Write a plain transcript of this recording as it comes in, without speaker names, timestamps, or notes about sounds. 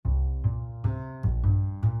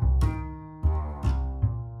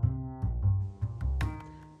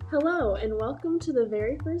Hello, and welcome to the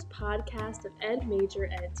very first podcast of Ed Major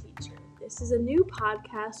Ed Teacher. This is a new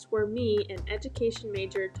podcast where me, an education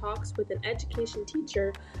major, talks with an education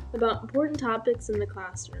teacher about important topics in the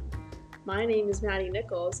classroom. My name is Maddie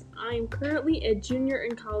Nichols. I am currently a junior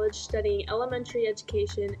in college studying elementary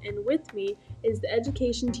education, and with me is the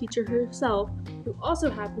education teacher herself, who also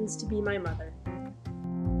happens to be my mother.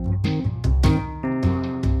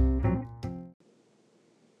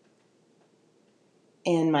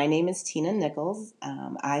 And my name is Tina Nichols.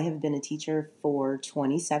 I have been a teacher for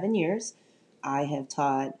 27 years. I have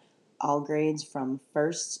taught all grades from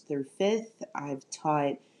 1st through 5th. I've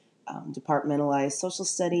taught departmentalized social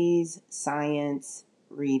studies, science,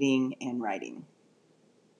 reading, and writing.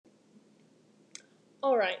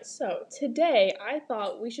 Alright, so today I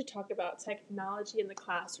thought we should talk about technology in the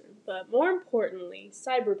classroom, but more importantly,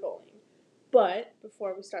 cyberbullying. But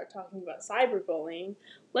before we start talking about cyberbullying,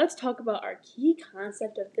 let's talk about our key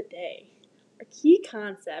concept of the day. Our key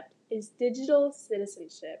concept is digital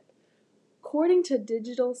citizenship. According to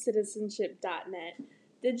digitalcitizenship.net,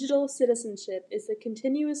 digital citizenship is the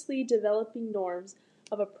continuously developing norms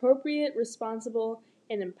of appropriate, responsible,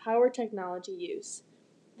 and empowered technology use.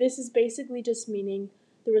 This is basically just meaning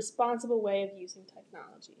the responsible way of using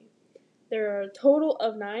technology. There are a total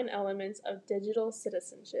of 9 elements of digital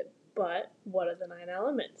citizenship, but what are the 9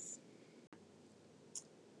 elements?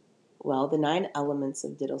 Well, the 9 elements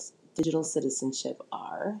of digital citizenship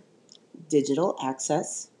are digital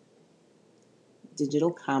access, digital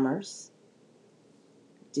commerce,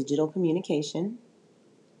 digital communication,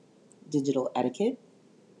 digital etiquette,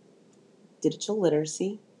 digital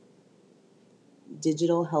literacy,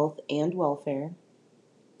 digital health and welfare,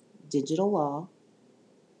 digital law,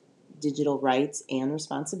 digital rights and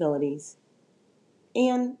responsibilities,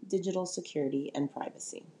 and digital security and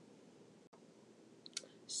privacy.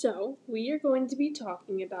 So, we are going to be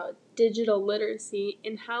talking about digital literacy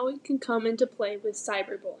and how it can come into play with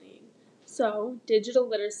cyberbullying. So, digital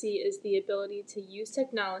literacy is the ability to use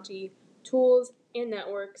technology, tools, and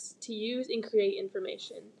networks to use and create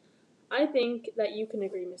information. I think that you can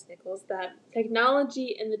agree, Ms. Nichols, that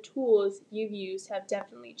technology and the tools you've used have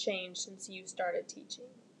definitely changed since you started teaching.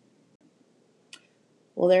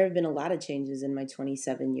 Well, there have been a lot of changes in my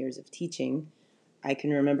 27 years of teaching. I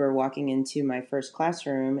can remember walking into my first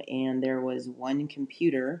classroom and there was one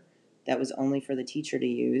computer that was only for the teacher to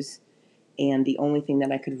use, and the only thing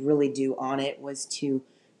that I could really do on it was to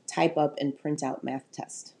type up and print out math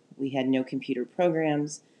tests. We had no computer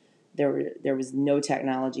programs. There was no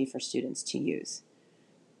technology for students to use.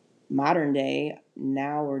 Modern day,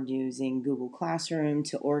 now we're using Google Classroom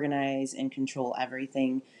to organize and control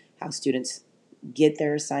everything, how students get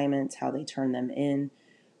their assignments, how they turn them in,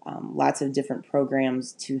 lots of different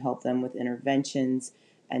programs to help them with interventions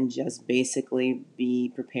and just basically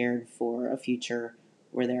be prepared for a future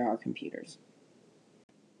where there are computers.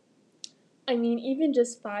 I mean, even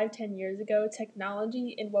just 5-10 years ago,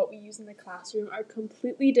 technology and what we use in the classroom are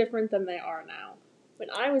completely different than they are now. When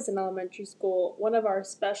I was in elementary school, one of our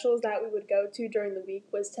specials that we would go to during the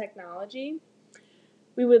week was technology.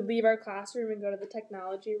 We would leave our classroom and go to the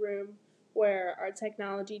technology room where our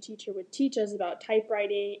technology teacher would teach us about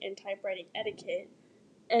typewriting and typewriting etiquette,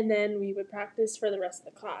 and then we would practice for the rest of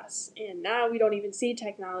the class. And now we don't even see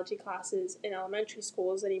technology classes in elementary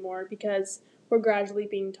schools anymore because we're gradually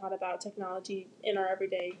being taught about technology in our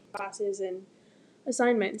everyday classes and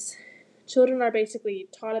assignments. Children are basically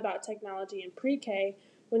taught about technology in pre-K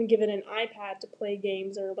when given an iPad to play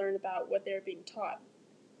games or learn about what they're being taught.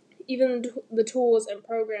 Even the tools and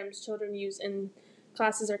programs children use in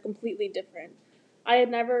classes are completely different. I had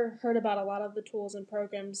never heard about a lot of the tools and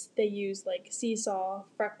programs they use, like Seesaw,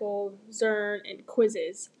 Freckle, Zern, and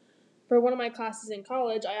Quizzes. For one of my classes in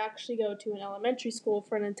college, I actually go to an elementary school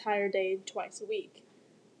for an entire day twice a week.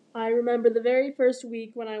 I remember the very first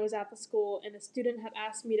week when I was at the school and a student had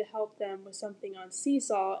asked me to help them with something on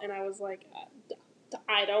Seesaw, and I was like,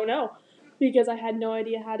 I don't know, because I had no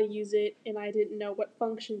idea how to use it and I didn't know what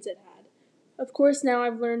functions it had. Of course, now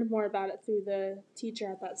I've learned more about it through the teacher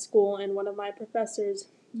at that school, and one of my professors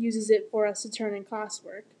uses it for us to turn in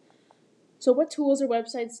classwork. So what tools or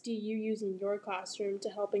websites do you use in your classroom to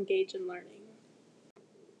help engage in learning?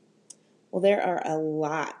 Well, there are a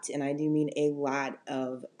lot, and I do mean a lot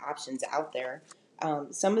of options out there.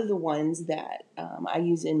 Some of the ones that I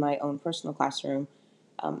use in my own personal classroom,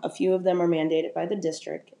 a few of them are mandated by the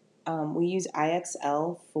district. We use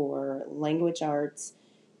IXL for language arts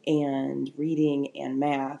and reading and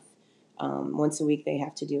math. Once a week, they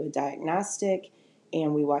have to do a diagnostic,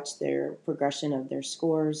 and we watch their progression of their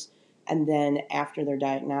scores. And then after their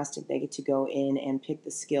diagnostic, they get to go in and pick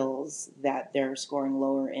the skills that they're scoring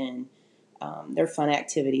lower in. They're fun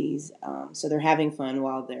activities, so they're having fun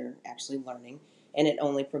while they're actually learning, and it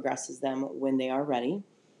only progresses them when they are ready.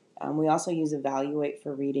 We also use Evaluate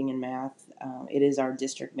for reading and math. It is our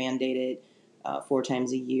district mandated 4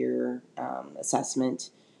 times a year assessment.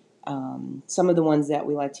 Some of the ones that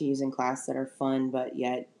we like to use in class that are fun but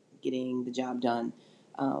yet getting the job done.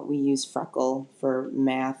 We use Freckle for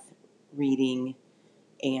math, reading,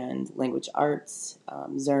 and language arts.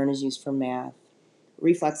 Zern is used for math.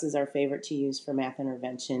 Reflex is our favorite to use for math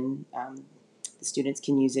intervention. The students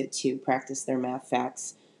can use it to practice their math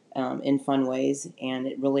facts in fun ways, and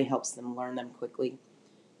it really helps them learn them quickly.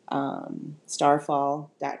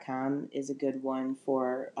 Starfall.com is a good one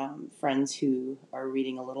for friends who are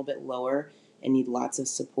reading a little bit lower and need lots of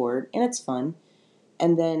support, and it's fun.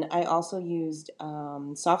 And then I also used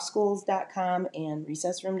softschools.com and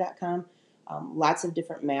recessroom.com. Lots of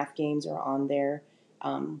different math games are on there.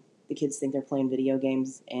 The kids think they're playing video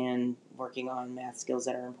games and working on math skills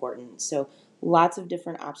that are important. So lots of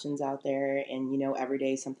different options out there, and every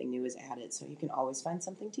day something new is added, so you can always find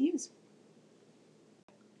something to use.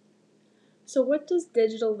 So what does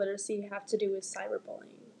digital literacy have to do with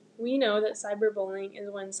cyberbullying? We know that cyberbullying is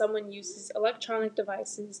when someone uses electronic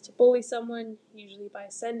devices to bully someone, usually by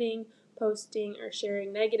sending, posting, or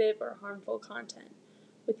sharing negative or harmful content.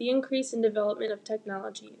 With the increase in development of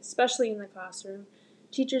technology, especially in the classroom,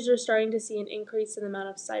 teachers are starting to see an increase in the amount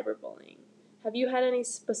of cyberbullying. Have you had any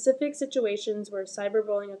specific situations where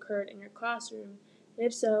cyberbullying occurred in your classroom? And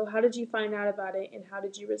if so, how did you find out about it and how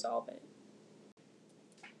did you resolve it?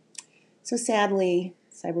 So sadly,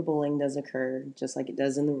 cyberbullying does occur just like it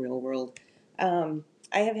does in the real world.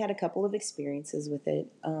 I have had a couple of experiences with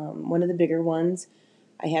it. One of the bigger ones,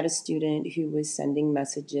 I had a student who was sending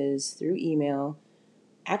messages through email,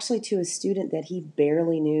 actually to a student that he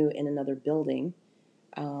barely knew in another building.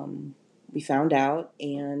 We found out,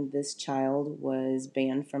 and this child was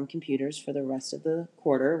banned from computers for the rest of the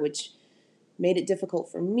quarter, which made it difficult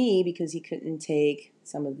for me because he couldn't take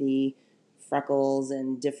some of the freckles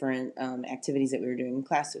and different activities that we were doing in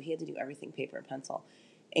class, so he had to do everything paper and pencil.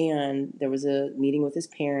 And there was a meeting with his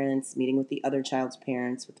parents, meeting with the other child's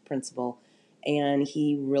parents, with the principal, and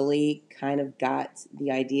he really kind of got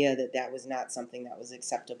the idea that that was not something that was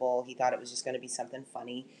acceptable. He thought it was just going to be something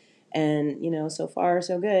funny. And, so far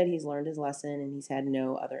so good. He's learned his lesson, and he's had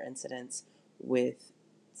no other incidents with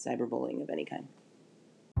cyberbullying of any kind.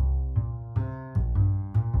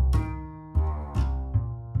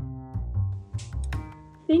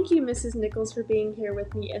 Thank you, Mrs. Nichols, for being here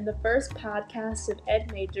with me in the first podcast of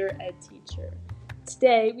Ed Major, Ed Teacher.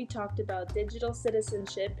 Today, we talked about digital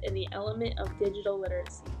citizenship and the element of digital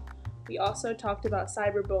literacy. We also talked about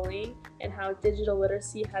cyberbullying and how digital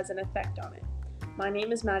literacy has an effect on it. My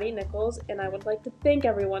name is Maddie Nichols, and I would like to thank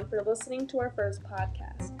everyone for listening to our first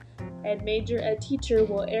podcast. Ed Major, Ed Teacher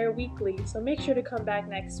will air weekly, so make sure to come back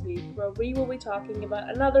next week where we will be talking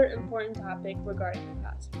about another important topic regarding the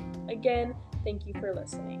classroom. Again, thank you for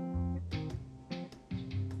listening.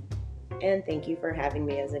 And thank you for having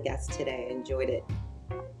me as a guest today. I enjoyed it.